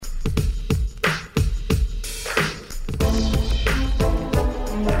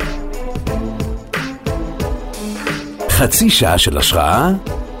חצי שעה של השראה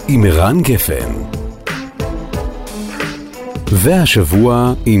עם ערן גפן.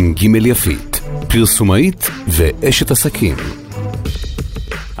 והשבוע עם ג' יפית, פרסומאית ואשת עסקים.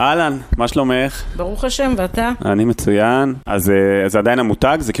 אהלן, מה שלומך? ברוך השם, ואתה? אני מצוין. אז זה עדיין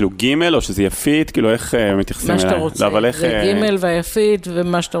המותג? זה כאילו ג' או שזה יפית? כאילו איך מתייחסים אליי? מה שאתה רוצה. זה ג' והיפית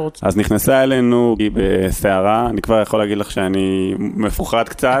ומה שאתה רוצה. אז נכנסה אלינו בסערה, אני כבר יכול להגיד לך שאני מפוחד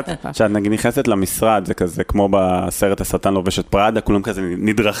קצת, שאת נגיד נכנסת למשרד, זה כזה כמו בסרט השטן לובש את פראדה, כולם כזה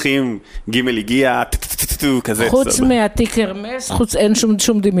נדרכים, ג' הגיע, כזה. חוץ מהתיק הרמס, חוץ אין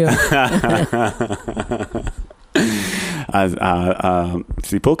שום דמיון. אז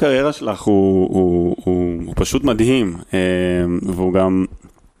הסיפור קריירה שלך הוא פשוט מדהים, והוא גם,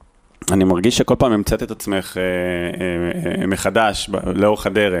 אני מרגיש שכל פעם המצאת את עצמך מחדש לאורך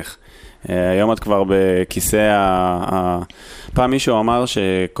הדרך. היום את כבר בכיסא, פעם מישהו אמר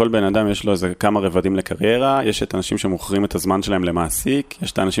שכל בן אדם יש לו איזה כמה רבדים לקריירה, יש את אנשים שמוכרים את הזמן שלהם למעסיק,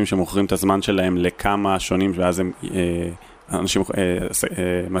 יש את האנשים שמוכרים את הזמן שלהם לכמה שונים, ואז הם אנשים,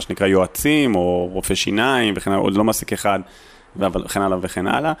 מה שנקרא יועצים או רופא שיניים וכן הלאה, עוד לא מעסיק אחד וכן הלאה וכן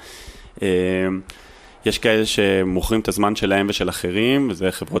הלאה. יש כאלה שמוכרים את הזמן שלהם ושל אחרים,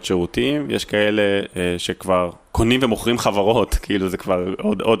 וזה חברות שירותים. יש כאלה שכבר קונים ומוכרים חברות, כאילו זה כבר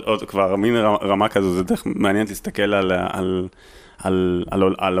עוד כבר מין רמה כזו, זה דרך מעניין להסתכל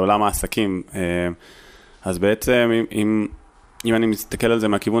על עולם העסקים. אז בעצם אם אני מסתכל על זה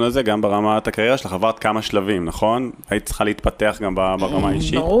מהכיוון הזה, גם ברמת הקריירה שלך עברת כמה שלבים, נכון? היית צריכה להתפתח גם ברמה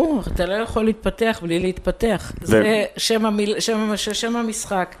האישית. ברור, אתה לא יכול להתפתח בלי להתפתח. זה שם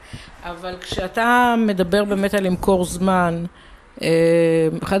המשחק. אבל כשאתה מדבר באמת על למכור זמן,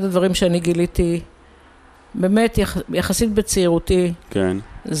 אחד הדברים שאני גיליתי, באמת יחסית בצעירותי, כן.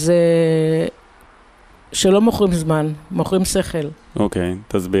 זה שלא מוכרים זמן, מוכרים שכל. אוקיי,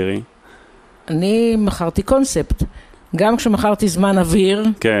 תסבירי. אני מכרתי קונספט. גם כשמכרתי זמן אוויר,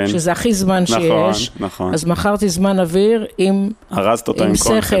 כן. שזה הכי זמן נכון, שיש, נכון. אז מכרתי זמן אוויר עם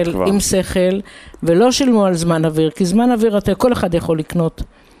שכל, עם שכל, ולא שילמו על זמן אוויר, כי זמן אוויר כל אחד יכול לקנות.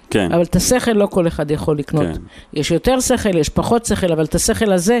 כן. אבל את השכל לא כל אחד יכול לקנות. כן. יש יותר שכל, יש פחות שכל, אבל את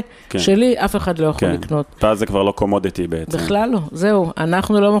השכל הזה כן. שלי אף אחד לא יכול כן. לקנות. ואז זה כבר לא קומודיטי בעצם. בכלל לא, זהו.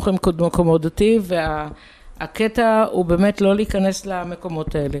 אנחנו לא מוכרים קומודיטי, הקטע הוא באמת לא להיכנס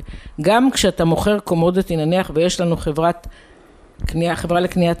למקומות האלה. גם כשאתה מוכר קומודיטי נניח, ויש לנו חברה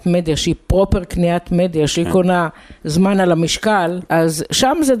לקניית מדיה, שהיא פרופר קניית מדיה, שהיא קונה זמן על המשקל, אז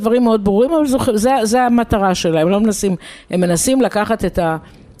שם זה דברים מאוד ברורים, אבל זה המטרה שלה. הם מנסים לקחת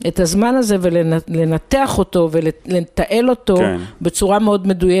את הזמן הזה ולנתח אותו ולתעל אותו בצורה מאוד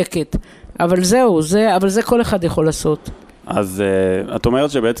מדויקת. אבל זהו, אבל זה כל אחד יכול לעשות. אז את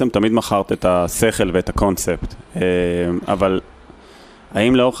אומרת שבעצם תמיד מכרת את השכל ואת הקונספט, אבל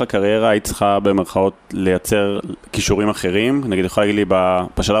האם לאורך הקריירה היית צריכה במרכאות לייצר כישורים אחרים? נגיד, יכולה להגיד לי,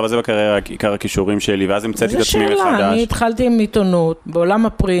 בשלב הזה בקריירה עיקר הכישורים שלי, ואז המצאתי את עצמי מחדש. זו שאלה, אני התחלתי עם עיתונות, בעולם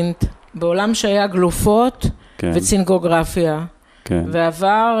הפרינט, בעולם שהיה גלופות וצינגוגרפיה. כן.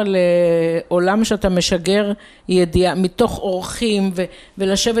 ועבר לעולם שאתה משגר ידיעה מתוך אורחים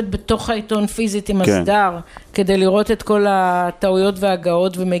ולשבת בתוך העיתון פיזית עם הסדר כדי לראות את כל הטעויות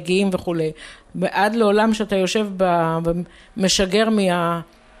והגאות ומגיעים וכו'. ועד לעולם שאתה יושב ומשגר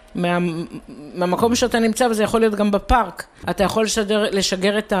מהמקום שאתה נמצא, וזה יכול להיות גם בפארק. אתה יכול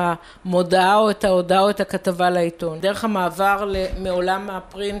לשגר את המודעה או את ההודעה או את הכתבה לעיתון. דרך המעבר מעולם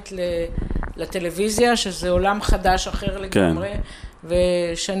הפרינט לטלוויזיה, שזה עולם חדש אחר לגמרי,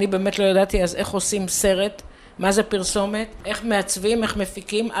 ושאני באמת לא ידעתי אז איך עושים סרט, מה זה פרסומת, איך מעצבים, איך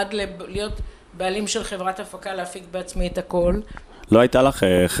מפיקים, עד להיות בעלים של חברת הפקה, להפיק בעצמי את הכל. לא הייתה לך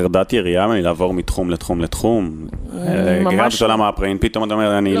חרדת יריעה לעבור מתחום לתחום לתחום? ממש לא. בעולם הפרינט, פתאום אתה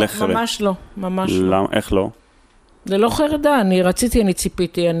אומר, אני אלך... ממש לא, ממש לא. איך לא? זה לא חרדה, אני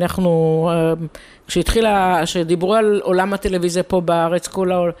ציפיתי, כשדיברו על עולם הטלוויזיה פה בארץ,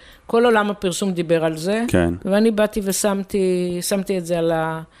 כל עולם הפרסום דיבר על זה, כן. ואני באתי ושמתי את זה על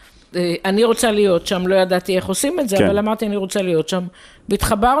אני רוצה להיות שם, לא ידעתי איך עושים את זה, כן. אבל אמרתי אני רוצה להיות שם,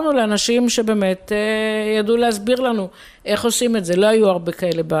 והתחברנו לאנשים שבאמת ידעו להסביר לנו איך עושים את זה, לא היו הרבה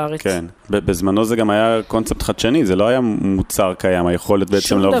כאלה בארץ. כן, בזמנו זה גם היה קונספט חדשני, זה לא היה מוצר קיים, היכולת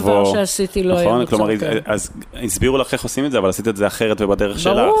בעצם לבוא... שום דבר שעשיתי לא היה מוצר כלומר, קיים. אז הסבירו לך איך עושים את זה, אבל עשית את זה אחרת ובדרך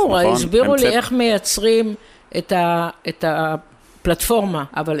שלך, נכון? ברור, הסבירו לי איך מייצרים את הפלטפורמה,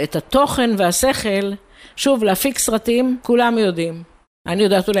 אבל את התוכן והשכל, שוב, להפיק סרטים, כולם יודעים. אני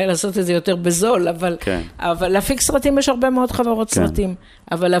יודעת אולי לעשות את זה יותר בזול, אבל להפיק סרטים יש הרבה מאוד חברות סרטים,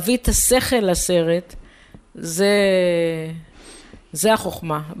 אבל להביא את השכל לסרט, זה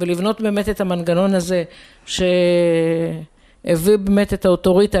החוכמה, ולבנות באמת את המנגנון הזה, שהביא באמת את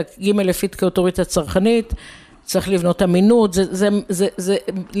האוטוריטה, ג' יפית כאוטוריטה צרכנית, צריך לבנות אמינות, זה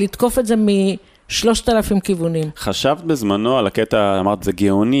לתקוף את זה מ3,000 כיוונים. חשבת בזמנו על הקטע, אמרת, זה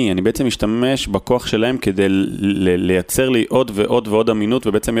גאוני, אני בעצם משתמש בכוח שלהם כדי לייצר לי עוד ועוד ועוד אמינות,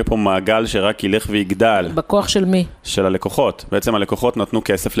 ובעצם יהיה פה מעגל שרק ילך ויגדל. בכוח של מי? של הלקוחות. בעצם הלקוחות נתנו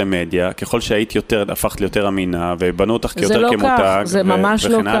כסף למדיה, ככל שהיית יותר, הפכת לי יותר אמינה, ובנו אותך כיותר כמותג. זה ממש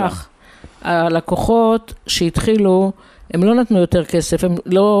לא כך. הלקוחות שהתחילו, הם לא נתנו יותר כסף,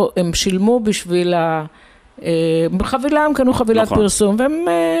 הם שילמו בשביל בחבילה, הם קנו חבילת פרסום, והם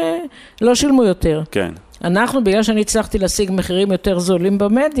לא שילמו יותר. כן. אנחנו, בגלל שאני הצלחתי להשיג מחירים יותר זולים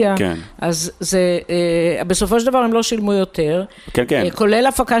במדיה, אז זה, בסופו של דבר הם לא שילמו יותר, כולל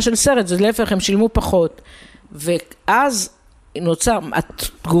הפקה של סרט, זה להפך, הם שילמו פחות. ואז נוצר,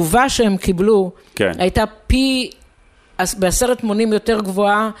 התגובה שהם קיבלו, הייתה בעשרת מונים יותר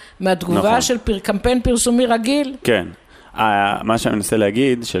גבוהה, מהתגובה של קמפיין פרסומי רגיל. כן. מה שאני מנסה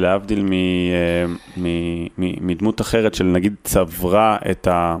להגיד, שלהבדיל מדמות אחרת של נגיד צברה את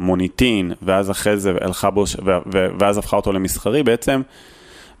המוניטין, ואז אחרי זה הלכה בו, ואז הפכה אותו למסחרי, בעצם,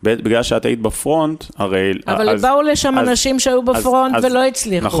 בגלל שאת היית בפרונט, הרי... אבל באו לשם אנשים שהיו בפרונט ולא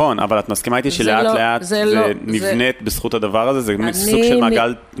הצליחו. נכון, אבל את מסכימה איתי שלאט לאט זה נבנית בזכות הדבר הזה, זה סוג של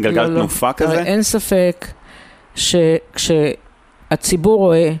גלגל תנופה כזה? אין ספק שכשהציבור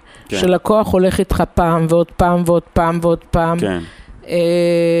רואה, שלקוח הולך איתך פעם ועוד פעם ועוד פעם ועוד פעם.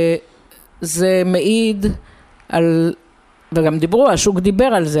 זה מעיד על, וגם דיברו, השוק דיבר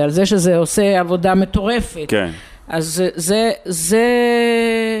על זה שזה עושה עבודה מטורפת. כן. אז זה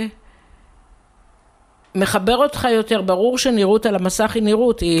מחבר אותך יותר, ברור שנראות על המסך היא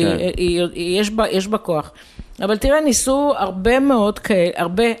נראות, יש בה כוח. אבל תראה, ניסו הרבה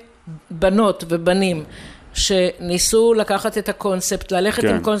בנות ובנים, שניסו לקחת את הקונספט, ללכת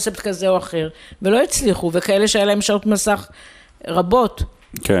עם קונספט כזה או אחר, ולא הצליחו, וכאלה שהיה להם שעות מסך רבות.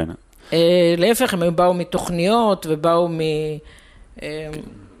 כן. להפך, הם באו מתוכניות, ובאו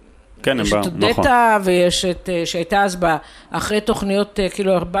יש את דאטה, ויש את, שהייתה אז אחרי תוכניות,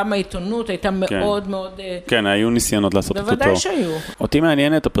 כאילו הרבה מהעיתונות, הייתה מאוד מאוד... כן, היו ניסיונות לעשות את אותו. בוודאי שהיו. אותי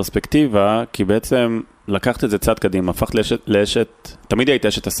מעניינת הפרספקטיבה, כי בעצם לקחת את זה צעד קדימה, הפכת לאשת, תמיד היית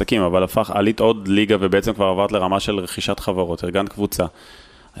אשת עסקים, אבל עלית עוד ליגה, ובעצם כבר עברת לרמה של רכישת חברות, ארגנת קבוצה.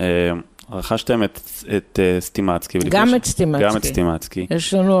 רכשתם את סטימצקי. גם את סטימצקי.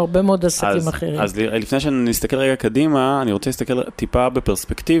 יש לנו הרבה מאוד עסקים אחרים. אז לפני שנסתכל רגע קדימה, אני רוצה להסתכל טיפה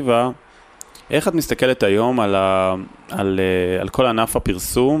בפרספקטיבה, איך את מסתכלת היום על כל ענף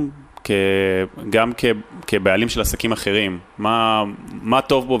הפרסום, גם כבעלים של עסקים אחרים? מה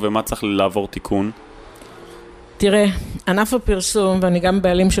טוב בו ומה צריך לעבור תיקון? תראה, ענף הפרסום, ואני גם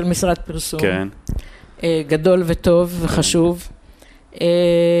בעלים של משרד פרסום, גדול וטוב וחשוב,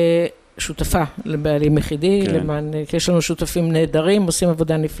 שותפה לבעלים יחידי, כי יש לנו שותפים נהדרים, עושים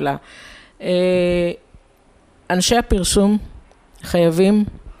עבודה נפלאה. אנשי הפרסום חייבים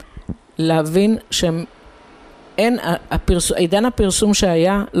להבין שהם, עידן הפרסום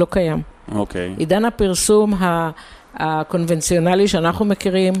שהיה לא קיים. עידן הפרסום הקונבנציונלי שאנחנו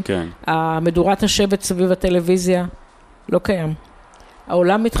מכירים, המדורת השבט סביב הטלוויזיה, לא קיים.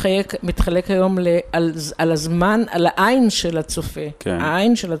 העולם מתחלק היום על הזמן, על העין של הצופה,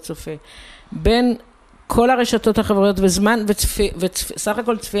 העין של הצופה, בין כל הרשתות החברתיות וזמן, וסך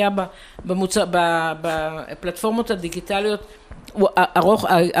הכל צפייה בפלטפורמות הדיגיטליות, הוא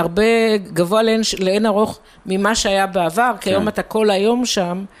הרבה גבוה לאין ארוך ממה שהיה בעבר, כי היום אתה כל היום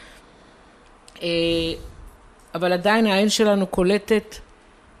שם, אבל עדיין העין שלנו קולטת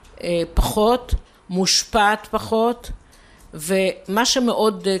פחות, מושפעת פחות, ומה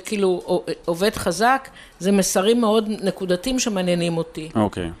שמאוד כאילו עובד חזק, זה מסרים מאוד נקודתיים שמעניינים אותי.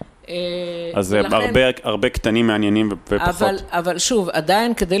 אוקיי. אז זה הרבה קטנים מעניינים ופחות. אבל שוב,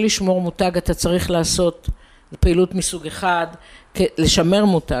 עדיין כדי לשמור מותג, אתה צריך לעשות פעילות מסוג אחד, לשמר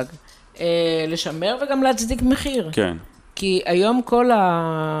מותג. לשמר וגם להצדיק מחיר. כן. כי היום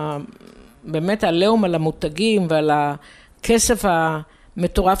באמת הלאום על המותגים ועל הכסף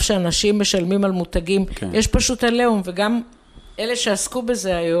המטורף שאנשים משלמים על מותגים, יש פשוט הלאום, וגם אלה שעסקו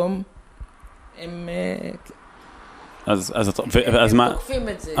בזה היום, הם תוקפים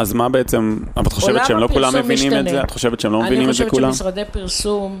את זה. אז מה בעצם, את חושבת שהם לא כולם מבינים את זה? את חושבת שהם לא מבינים את זה כולם? אני חושבת שמשרדי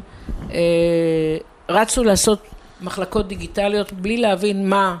פרסום רצו לעשות מחלקות דיגיטליות בלי להבין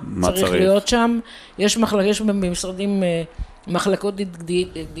מה צריך להיות שם. יש במשרדים מחלקות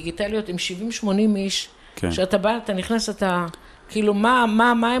דיגיטליות עם 70-80 איש, שאתה בא, אתה נכנס, אתה כאילו מה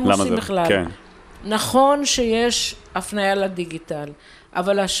הם עושים בכלל? נכון שיש הפניה לדיגיטל,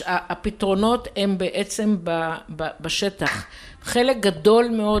 אבל הפתרונות הם בעצם בשטח. חלק גדול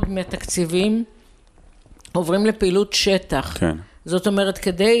מאוד מהתקציבים עוברים לפעילות שטח. זאת אומרת,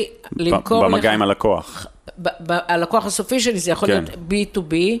 כדי למכור... במגע עם הלקוח. הלקוח הסופי שלי, זה יכול להיות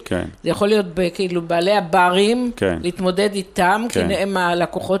B2B, זה יכול להיות כאילו בעלי הברים, להתמודד איתם, כי הם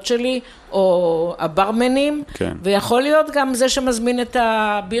הלקוחות שלי, או הברמנים, ויכול להיות גם זה שמזמין את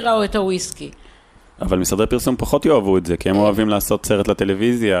הבירה או את הוויסקי. אבל משרדי פרסום פחות יאהבו את זה, כי הם אוהבים לעשות סרט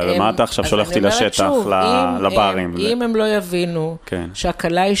לטלוויזיה, ומה אתה עכשיו שולחתי לשטח, לברים? אם הם לא יבינו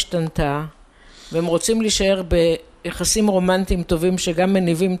שהקלה השתנתה, והם רוצים להישאר ביחסים רומנטיים טובים שגם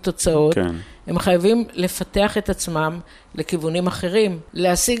מניבים תוצאות, הם חייבים לפתח את עצמם לכיוונים אחרים,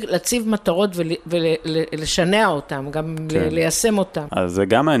 להציב מטרות ולשנע אותם, גם ליישם אותם. אז זה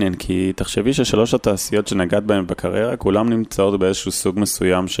גם מעניין, כי תחשבי ששלוש התעשיות שנגעת בהן בקריירה, כולם נמצאות באיזשהו סוג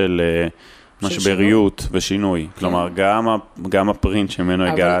מסוים של משבריות ושינוי. כלומר, גם הפרינט שממנו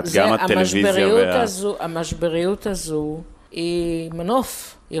הגעת, גם הטלוויזיה. המשבריות הזו היא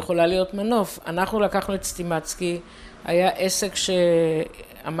מנוף, היא יכולה להיות מנוף. אנחנו לקחנו את סטימצקי, היה עסק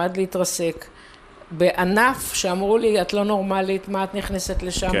שעמד להתרסק, בענף שאמרו לי, את לא נורמלית, מה את נכנסת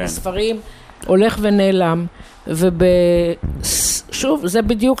לשם? בספרים, הולך ונעלם. ושוב, זה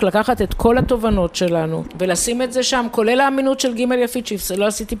בדיוק לקחת את כל התובנות שלנו, ולשים את זה שם, כולל האמינות של ג' יפית שיפס, לא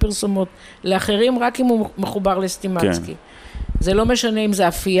עשיתי פרסומות לאחרים, רק אם הוא מחובר לסטימצקי. זה לא משנה אם זה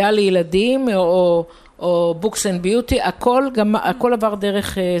אפייה לילדים, או בוקס אנד ביוטי, הכל עבר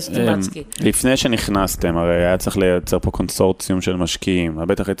דרך סטימצקי. לפני שנכנסתם, הרי היה צריך לייצר פה קונסורציום של משקיעים,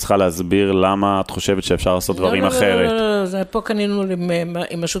 בטח היא צריכה להסביר למה את חושבת שאפשר לעשות דברים אחרת. לא, פה קנינו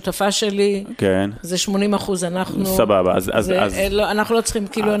עם השותפה שלי, זה 80%, אנחנו... סבבה, אז... אנחנו לא צריכים,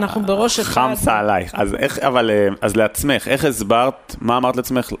 כאילו אנחנו בראש אחד. חמסה עלייך, אז לעצמך, איך הסברת, מה אמרת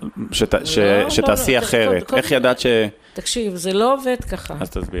לעצמך שתעשי אחרת? איך ידעת ש... תקשיב, זה לא עובד ככה. אז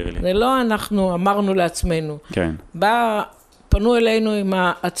תסבירי לי. זה לא אנחנו אמרנו לעצמנו. כן. פנו אלינו עם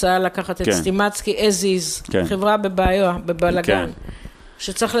ההצעה לקחת את סטימצקי, אזיז, חברה בבעיה, בבלגן,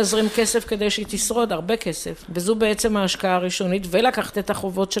 שצריך להזרים כסף כדי שהיא תשרוד, הרבה כסף. וזו בעצם ההשקעה הראשונית, ולקחת את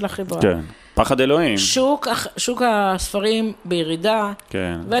החובות של החברה. כן. פחד אלוהים. שוק הספרים בירידה,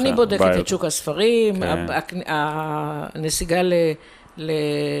 ואני בודקת את שוק הספרים, הנסיגה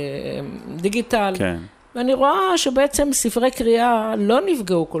לדיגיטל. כן. ואני רואה שבעצם ספרי קריאה לא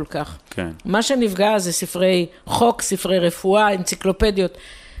נפגעו כל כך. כן. מה שנפגע זה ספרי חוק, ספרי רפואה, אנציקלופדיות.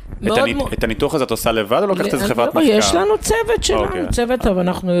 את הניתוח הזה את עושה לבד או לוקחת איזה חברת מחקר? יש לנו צוות שלנו, צוות, אבל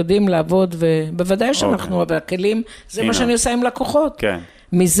אנחנו יודעים לעבוד, ובוודאי שאנחנו, והכלים, זה מה שאני עושה עם לקוחות. כן.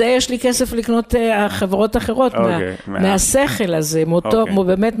 מזה יש לי כסף לקנות חברות אחרות, מהשכל הזה,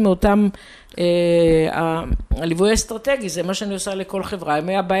 באמת מאותם הליווי האסטרטגי, זה מה שאני עושה לכל חברה, אם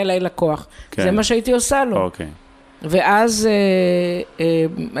היה בא אליי לקוח, זה מה שהייתי עושה לו. ואז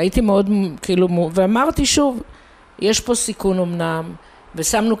הייתי מאוד, כאילו, ואמרתי שוב, יש פה סיכון אמנם,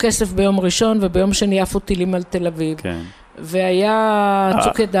 ושמנו כסף ביום ראשון, וביום שני עפו טילים על תל אביב. והיה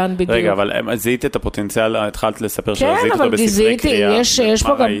צוק עידן בדיוק. רגע, אבל זיהית את הפוטנציאל, התחלת לספר שזיהית אותו בספרי קריאה. יש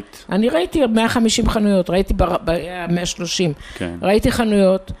פה גם, אני ראיתי 150 חנויות, ראיתי 130, ראיתי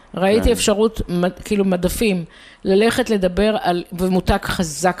חנויות, ראיתי אפשרות, כאילו מדפים, ללכת לדבר על, ומותג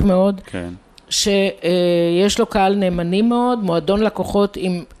חזק מאוד, שיש לו קהל נאמני מאוד, מועדון לקוחות,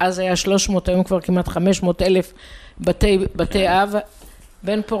 אז היה 300, היום כבר כמעט 500,000 בתי אב,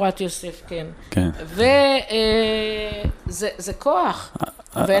 בן פורת יוסף, כן. וזה כוח.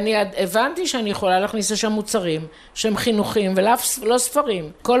 ואני הבנתי שאני יכולה להכניס לשם מוצרים שהם חינוכיים ולא ספרים.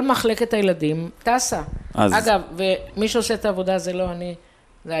 כל מחלקת הילדים טסה. אגב, ומי שעושה את העבודה זה לא אני,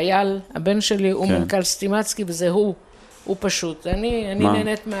 זה אייל, הבן שלי, הוא מנכ"ל סטימצקי וזה הוא. הוא פשוט, אני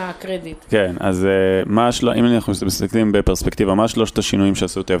נהנית מהקרדיט. כן, אז אם אנחנו מסתכלים בפרספקטיבה, מה שלושת השינויים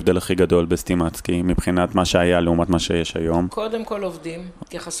שעשו את ההבדל הכי גדול בסטימצקי, מבחינת מה שהיה לעומת מה שיש היום? קודם כל עובדים,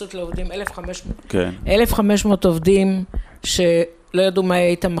 התייחסות לעובדים, 1,500. כן. 1,500 עובדים שלא ידעו מה יהיה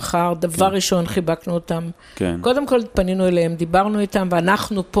איתם מחר, דבר ראשון חיבקנו אותם. כן. קודם כל פנינו אליהם, דיברנו איתם,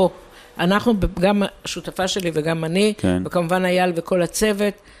 ואנחנו פה. אנחנו, גם השותפה שלי וגם אני, וכמובן אייל וכל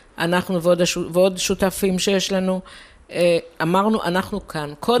הצוות, אנחנו ועוד שותפים שיש לנו, אמרנו, אנחנו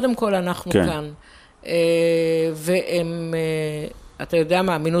כאן. קודם כל אנחנו כאן. והם, אתה יודע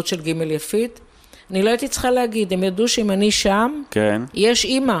מה, האמינות של ג' יפית? אני לא הייתי צריכה להגיד, הם ידעו שאם אני שם, יש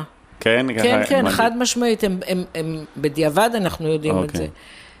אימא. כן, כן, חד משמעית, הם בדיעבד אנחנו יודעים את זה.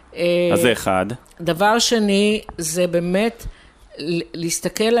 אז זה אחד. דבר שני, זה באמת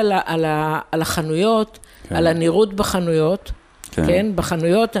להסתכל על החנויות, על הנראות בחנויות. כן,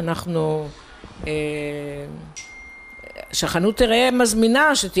 בחנויות אנחנו... שהחנות תראה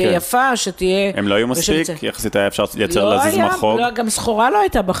מזמינה, שתהיה יפה, שתהיה... הם לא היו מספיק? יחסית היה אפשר לייצר להזיז מחוג? לא, גם סחורה לא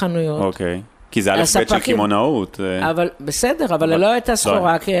הייתה בחנויות. אוקיי. כי זה אלף בית של קימונאות. אבל בסדר, אבל לא הייתה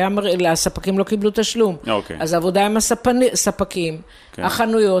סחורה, כי הספקים לא קיבלו תשלום. אז העבודה עם הספקים,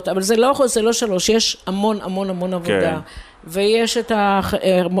 החנויות, אבל זה לא שלוש, יש המון המון המון עבודה. ויש את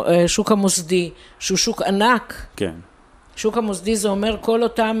השוק המוסדי, שהוא שוק ענק. כן. שוק המוסדי זה אומר כל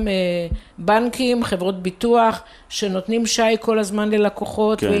אותם בנקים, חברות ביטוח, שנותנים שי כל הזמן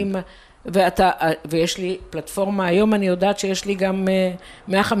ללקוחות, ויש לי פלטפורמה, היום אני יודעת שיש לי גם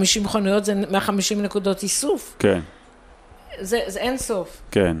 150 חנויות, זה 150 נקודות איסוף. כן. זה אין סוף.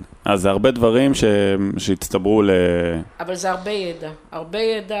 כן, אז זה הרבה דברים שהצטברו אבל זה הרבה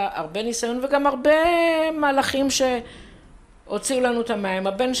ידע, הרבה ניסיון, וגם הרבה מהלכים הוציאו לנו את המים.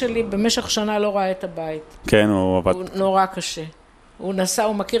 הבן שלי במשך שנה לא ראה את הבית. כן, הוא עבד. הוא נורא קשה. הוא נסע,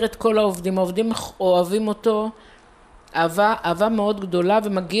 הוא מכיר את כל העובדים. העובדים אוהבים אותו. אהבה מאוד גדולה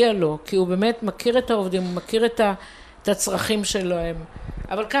ומגיע לו. כי הוא באמת מכיר את העובדים, הוא מכיר את הצרכים שלהם.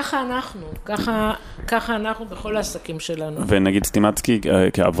 אבל ככה אנחנו בכל העסקים שלנו. ונגיד סטימצקי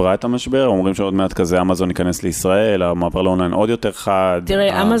עברה את המשבר, אומרים שעוד מעט כזה אמזון ייכנס לישראל, המעבר לאונליין עוד יותר חד.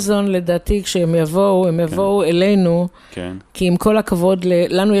 תראה, אמזון לדעתי כשהם יבואו אלינו, כי עם כל הכבוד,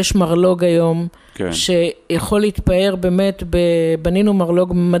 לנו יש מרלוג היום, שיכול להתפאר באמת, בנינו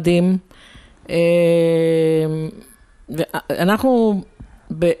מרלוג מדהים,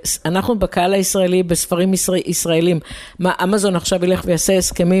 אנחנו בקהל הישראלי, בספרים ישראלים, מה, אמזון עכשיו ילך ויעשה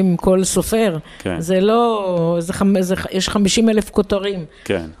הסכמים עם כל סופר? כן. זה לא, יש 50,000 כותרים.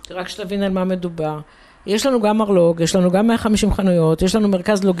 כן. רק שתבין על מה מדובר. יש לנו גם מרלוג, יש לנו גם 150 חנויות, יש לנו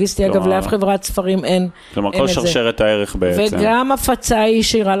מרכז לוגיסטי, אגב, לאף חברת ספרים אין. כלומר, כל שרשרת הערך בעצם. וגם הפצה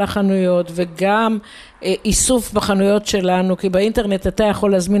ישירה לחנויות, וגם איסוף בחנויות שלנו, כי באינטרנט אתה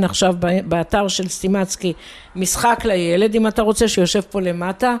יכול להזמין עכשיו באתר של סטימצקי משחק לילד, אם אתה רוצה שיושב פה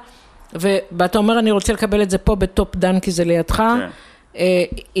למטה, ואתה אומר אני רוצה לקבל את זה פה בטופ דן, כי זה לידך,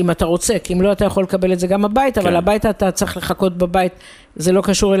 אם אתה רוצה, כי אם לא אתה יכול לקבל את זה גם הבית, אבל הבית אתה צריך לחכות בבית, זה לא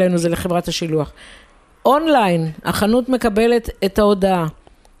קשור אלינו, זה לחברת השילוח. אונליין, החנות מקבלת את ההודעה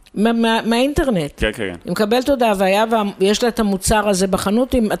מהאינטרנט. כן, כן. היא מקבלת הודעה, ויש לה את המוצר הזה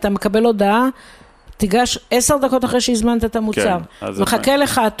בחנות, אם אתה מקבל הודעה, תיגש 10 דקות אחרי שהזמנת את המוצר. מחכה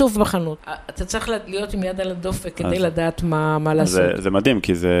לך עטוף בחנות. אתה צריך להיות עם יד על הדופק כדי לדעת מה לעשות. זה מדהים,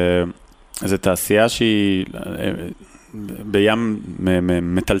 כי זה תעשייה שהיא בים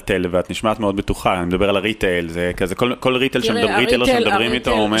מטלטל, ואת נשמעת מאוד בטוחה. אני מדבר על הריטייל, זה כזה, כל ריטייל שמדברים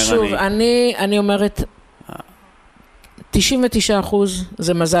איתו, הוא אומר שוב, אני אומרת, 99%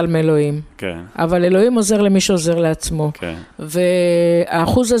 זה מזל מאלוהים. כן. אבל אלוהים עוזר למי שעוזר לעצמו. כן.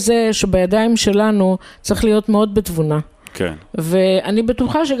 והאחוז הזה שבידיים שלנו צריך להיות מאוד בתבונה. כן. ואני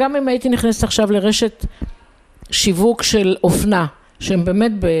בטוחה שגם אם הייתי נכנסת עכשיו לרשת שיווק של אופנה, שהם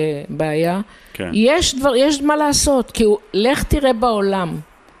באמת בבעיה, כן. יש מה לעשות, כי לך תראה בעולם,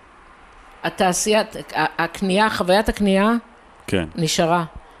 הקנייה, חוויית הקנייה, כן. נשארה.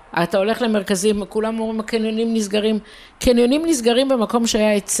 אתה הולך למרכזים, כולם אומרים, קניונים נסגרים במקום שהיה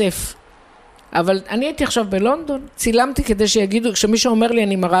היצף. אבל אני הייתי עכשיו בלונדון, צילמתי כדי שיגידו, כשמישהו אומר לי,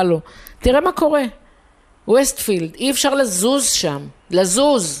 אני מראה לו, תראה מה קורה. ווסטפילד, אי אפשר לזוז שם,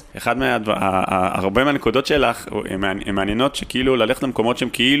 לזוז. אחד הרבה מהנקודות שלך, הן מעניינות שכאילו ללכת למקומות שהם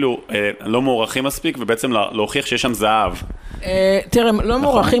כאילו לא מעורכים מספיק, ובעצם להוכיח שיש שם זהב. תראה, לא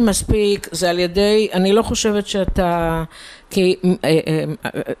מעורכים מספיק, זה על ידי, אני לא חושבת שאתה, כי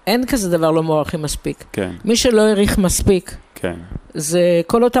אין כזה דבר לא מעורכים מספיק. כן. מי שלא העריך מספיק, כן. זה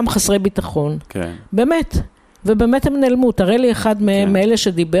כל אותם חסרי ביטחון. כן. באמת. ובאמת הם נעלמו, תראה לי אחד מאלה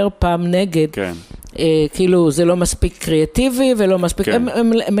שדיבר פעם נגד, כאילו זה לא מספיק קריאטיבי ולא מספיק,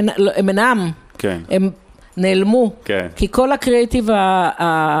 הם אינם, הם נעלמו, כי כל הקריאטיב, זה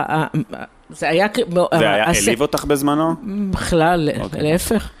היה... זה היה העליב אותך בזמנו? בכלל,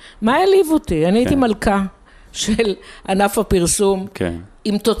 להפך. מה העליב אותי? אני הייתי מלכה של ענף הפרסום,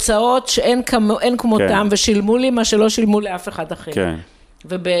 עם תוצאות שאין כמותם, ושילמו לי מה שלא שילמו לאף אחד אחר.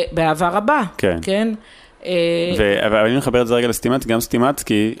 ובאהבה רבה, כן? אבל אני מחבר את זה רגע לסטימצקי, גם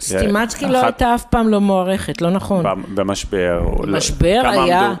סטימצקי לא הייתה אף פעם לא מוערכת, לא נכון. במשבר. משבר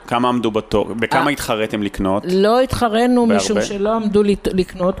היה... כמה עמדו בתור, בכמה התחרתם לקנות? לא התחרנו משום שלא עמדו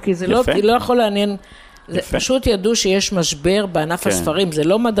לקנות, כי זה לא יכול לעניין, פשוט ידעו שיש משבר בענף הספרים, זה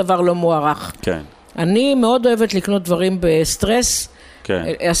לא דבר לא מוערך. אני מאוד אוהבת לקנות דברים בסטרס,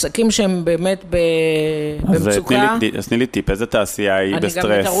 עסקים שהם באמת במצוקה. אז תני לי טיפ, איזה תעשייה היא בסטרס?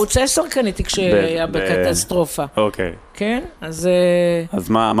 אני גם את ערוץ 10 קניתי כשהיה בקטסטרופה. אוקיי. כן? אז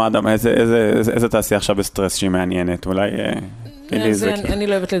מה אדם, איזה תעשייה עכשיו בסטרס שהיא מעניינת? אולי... אני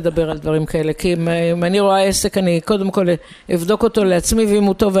לא אוהבת לדבר על דברים כאלה, כי אם אני רואה עסק, אני קודם כל אבדוק אותו לעצמי, ואם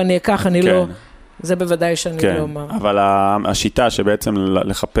הוא טוב ואני אקח, אני לא... זה בוודאי שאני לא אומר. אבל השיטה שבעצם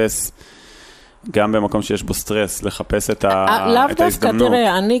לחפש גם במקום שיש בו סטרס, לחפש את לאו דווקא, ההזדמנות.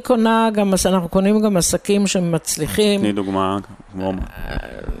 תראה, אנחנו קונים גם עסקים שמצליחים. תני דוגמה.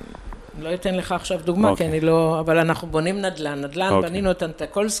 לא אתן לך עכשיו דוגמה, כי אני לא, אבל אנחנו בונים נדל"ן. בנינו את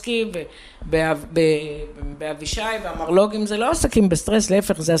אנטקולסקי, באבישי והמרלוגים, זה לא עסקים בסטרס,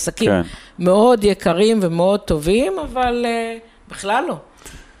 להפך, זה עסקים מאוד יקרים ומאוד טובים, אבל בכלל לא.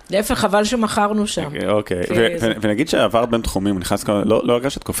 להפך, חבל שמכרנו שם. אוקיי, ונגיד שעברת בין תחומים, לא הרגע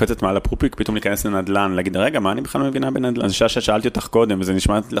שאת קופצת מעל הפרופיק, פתאום להיכנס לנדל"ן, להגיד, רגע, מה אני בכלל מבינה בנדל"ן? זו ששאלתי אותך קודם, וזה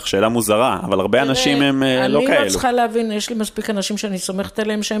נשמע לך שאלה מוזרה, אבל הרבה אנשים הם לא כאלו. אני לא צריכה להבין, יש לי מספיק אנשים שאני סומכת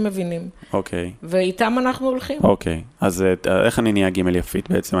עליהם שהם מבינים. אוקיי. ואיתם אנחנו הולכים. אוקיי, אז איך אני נהיה גימל יפית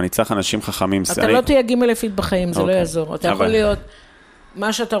בעצם? אני צריך אנשים חכמים. אתה לא תהיה גימל יפית בחיים, זה לא יעזור. אתה יכול להיות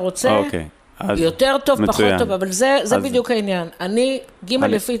מה שאתה רוצה. יותר טוב, פחות טוב, אבל זה בדיוק העניין. אני,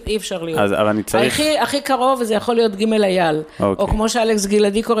 גימל יפית אי אפשר להיות. אבל אני צריך... הכי קרוב, זה יכול להיות גימל אייל. או כמו שאלכס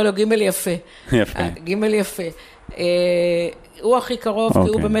גלעדי קורא לו, גימל יפה. יפה. גימל יפה. הוא הכי קרוב, כי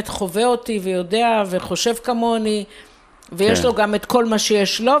הוא באמת חווה אותי ויודע וחושב כמוני, ויש לו גם את כל מה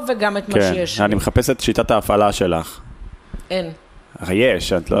שיש לו וגם את מה שיש לי. אני מחפש את שיטת ההפעלה שלך. אין.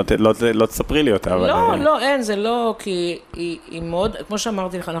 יש, את לא תספרי לי אותה, אבל... לא, אין, זה לא, כי היא מאוד, כמו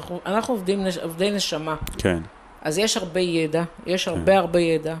שאמרתי לך, אנחנו עובדי נשמה. כן. אז יש הרבה ידע, יש הרבה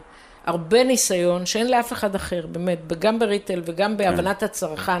ידע, הרבה ניסיון, שאין לאף אחד אחר, באמת, גם בריטל וגם בהבנת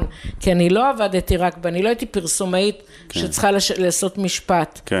הצרכן, כי אני לא עבדתי רק, ואני לא הייתי פרסומאית שצריכה לעשות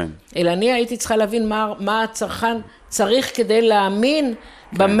משפט, אלא אני הייתי צריכה להבין מה הצרכן צריך כדי להאמין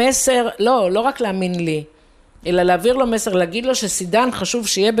במסר, לא רק להאמין לי, אלא להעביר לו מסר, להגיד לו שסידן חשוב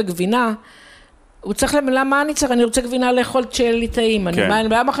שיהיה בגבינה, הוא צריך למה מה אני צריך? אני רוצה גבינה לאכול שיהיה לי טעים,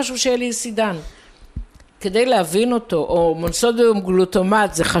 למה חשוב שיהיה לי סידן? כדי להבין אותו, או מונסודיום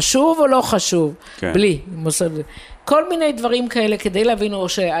גלוטומט, זה חשוב או לא חשוב? בלי, מונסודיום. כל מיני דברים כאלה כדי להבין, או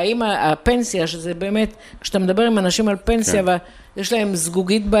שהאם הפנסיה, שזה באמת, כשאתה מדבר עם אנשים על פנסיה, ויש להם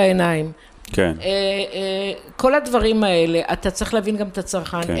זגוגית בעיניים, כן. כל הדברים האלה, אתה צריך להבין גם את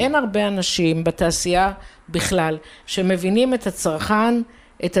הצרכן. כן. אין הרבה אנשים בתעשייה בכלל, שמבינים את הצרכן,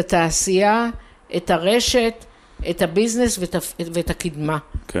 את התעשייה, את הרשת, את הביזנס ואת הקדמה.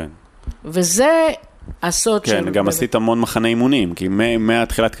 כן. וזה הסוד כן, גם עשית המון מחנה אימונים, כי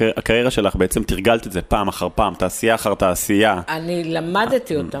מהתחילת הקריירה שלך בעצם תרגלת את זה פעם אחר פעם, תעשייה אחר תעשייה. אני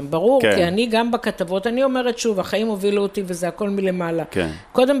למדתי אותם, ברור, כי אני גם בכתבות, אני אומרת שוב, החיים הובילו אותי וזה הכל מלמעלה.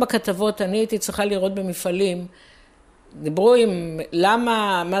 קודם בכתבות אני הייתי צריכה לראות במפעלים, דיברו עם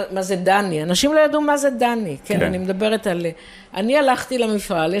למה, מה זה דני, אנשים לא ידעו מה זה דני, כן, אני מדברת על, אני הלכתי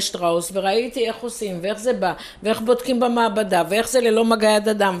למפעל, לשטראוס, וראיתי איך עושים, ואיך זה בא, ואיך בודקים במעבדה, ואיך זה ללא מגע יד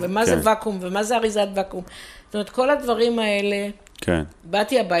אדם, ומה זה וקום, ומה זה אריזת וקום. זאת אומרת, כל הדברים האלה,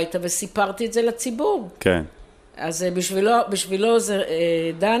 באתי הביתה וסיפרתי את זה לציבור. כן. אז בשבילו זה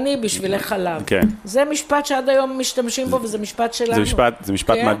דני, בשבילך חלב. כן. זה משפט שעד היום משתמשים בו, וזה משפט שלנו. זה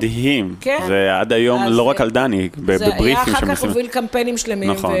משפט מדהים. כן. זה עד היום לא רק על דני, בבריפים. אחר כך הוביל קמפיינים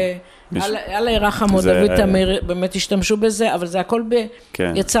שלמים, ועל הירחם דוד תמיר באמת השתמשו בזה, אבל זה הכל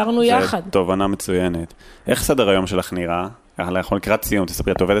יצרנו יחד. זה תובנה מצוינת. איך סדר היום שלך נראה? אנחנו לקראת סיום,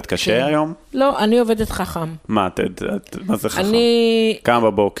 תספרי, את עובדת קשה היום? לא, אני עובדת חכם. מה זה חכם?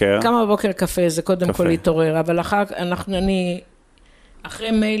 כמה בבוקר? כמה בבוקר קפה, זה קודם כל להתעורר, אבל אני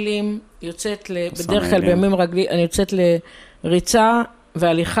אחרי מיילים יוצאת, בדרך כלל בימים רגלי, אני יוצאת לריצה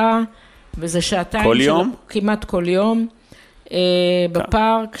והליכה, וזה שעתיים. כל יום? כמעט כל יום.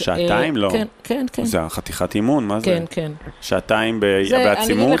 בפארק. שעתיים? לא. כן. זה חתיכת אימון, מה זה? כן, כן. שעתיים בעצימות?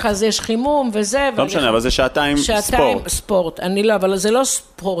 אני אגיד לך, זה יש חימום וזה. לא משנה, אבל זה שעתיים ספורט. שעתיים ספורט. אני לא, אבל זה לא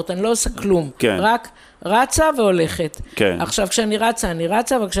ספורט, אני לא עושה כלום. רק רצה והולכת. עכשיו, כשאני רצה, אני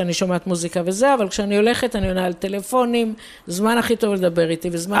רצה, אבל כשאני שומעת מוזיקה וזה, אבל כשאני הולכת, אני עונה על טלפונים, זמן הכי טוב לדבר איתי,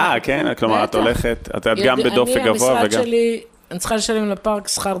 כן, כלומר, את הולכת, את גם בדופק גבוה וגם... המשרד שלי, אני צריכה לשלם לפארק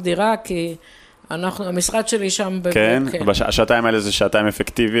שכר דירה, כי... המשרד שלי שם... כן, השעתיים האלה זה שעתיים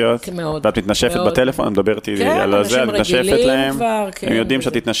אפקטיביות. מאוד. ואת מתנשפת בטלפון, את מדברת על זה, את מתנשפת להם. הם יודעים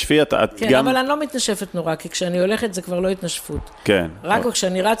שאת תתנשפי, את גם... כן, אבל אני לא מתנשפת נורא, כי כשאני הולכת זה כבר לא התנשפות. כן. רק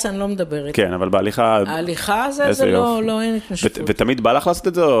כשאני רצה אני לא מדברת. כן, אבל בהליכה... ההליכה זה לא אין התנשפות. ותמיד בא לך לעשות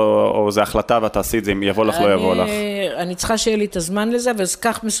את זה, או זה החלטה ואת תעשי את זה, אם יבוא לך, לא יבוא לך? אני צריכה שיהיה לי את הזמן לזה,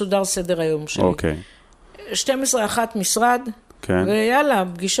 וכך מסודר סדר היום שלי. אוקיי. 12:00 משרד, ויאללה,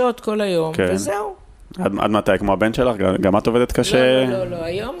 פגישות כל היום, וזהו. עד מתי, כמו הבן שלך? גם את עובדת קשה? לא,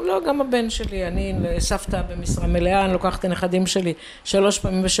 היום לא, גם הבן שלי. אני סבתא במשרה מלאה, אני לוקחת את הנכדים שלי 3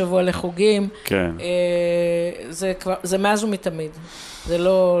 פעמים בשבוע לחוגים. כן. זה מאז ומתמיד. זה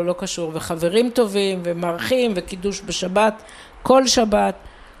לא קשור. וחברים טובים, ומערכים, וקידוש בשבת, כל שבת,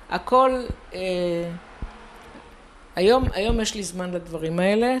 הכל היום יש לי זמן לדברים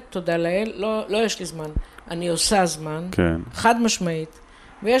האלה, תודה לאל, לא יש לי זמן, אני עושה זמן, כן. חד משמעית,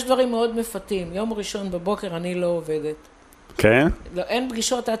 ויש דברים מאוד מפתים, יום ראשון בבוקר אני לא עובדת. כן? לא, אין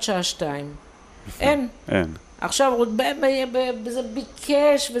פגישות עד שעה 2. אין. אין. עכשיו, זה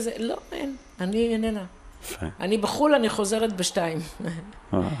ביקש וזה, לא, אין, אני איננה. אני בחול, אני חוזרת ב2.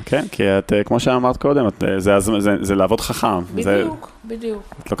 כן, כי את, כמו שאמרת קודם, זה לעבוד חכם.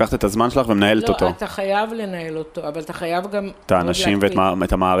 בדיוק. את לוקחת את הזמן שלך ומנהלת אותו. לא, אתה חייב לנהל אותו, אבל אתה חייב גם... את האנשים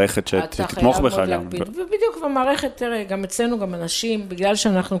ואת המערכת שתתמוך בך גם. ובדיוק במערכת, תראה, גם אצלנו, גם אנשים, בגלל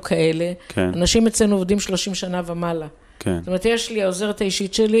שאנחנו כאלה, אנשים אצלנו עובדים 30 שנה ומעלה. זאת אומרת, יש לי, העוזרת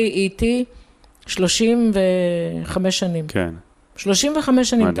האישית שלי, היא איתי 35 שנים. כן. 35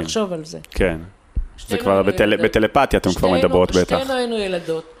 שנים, תחשוב על זה. כן. זה כבר בטלפתיה, אתם כבר מדברות בטח. שתינו היינו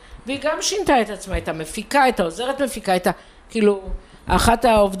ילדות, והיא גם שינתה את עצמה, את המפיקה, את העוזרת מפיקה, כאילו, אחת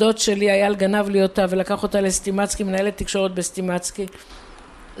העובדות שלי היה לגנב לי אותה ולקח אותה לסטימצקי, מנהלת תקשורת בסטימצקי.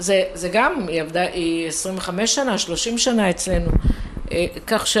 זה גם, היא 25 שנה, 30 שנה אצלנו,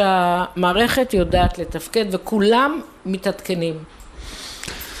 כך שהמערכת יודעת לתפקד וכולם מתעדכנים.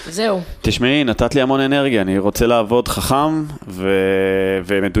 זהו. תשמעי, נתת לי המון אנרגיה, אני רוצה לעבוד חכם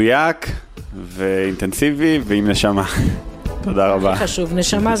ומדויק ואינטנסיבי ועם נשמה. תודה רבה. הכי חשוב,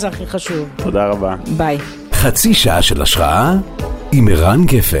 נשמה זה הכי חשוב. תודה רבה. ביי. חצי שעה של השראה עם ערן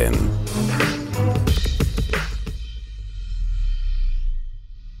גפן.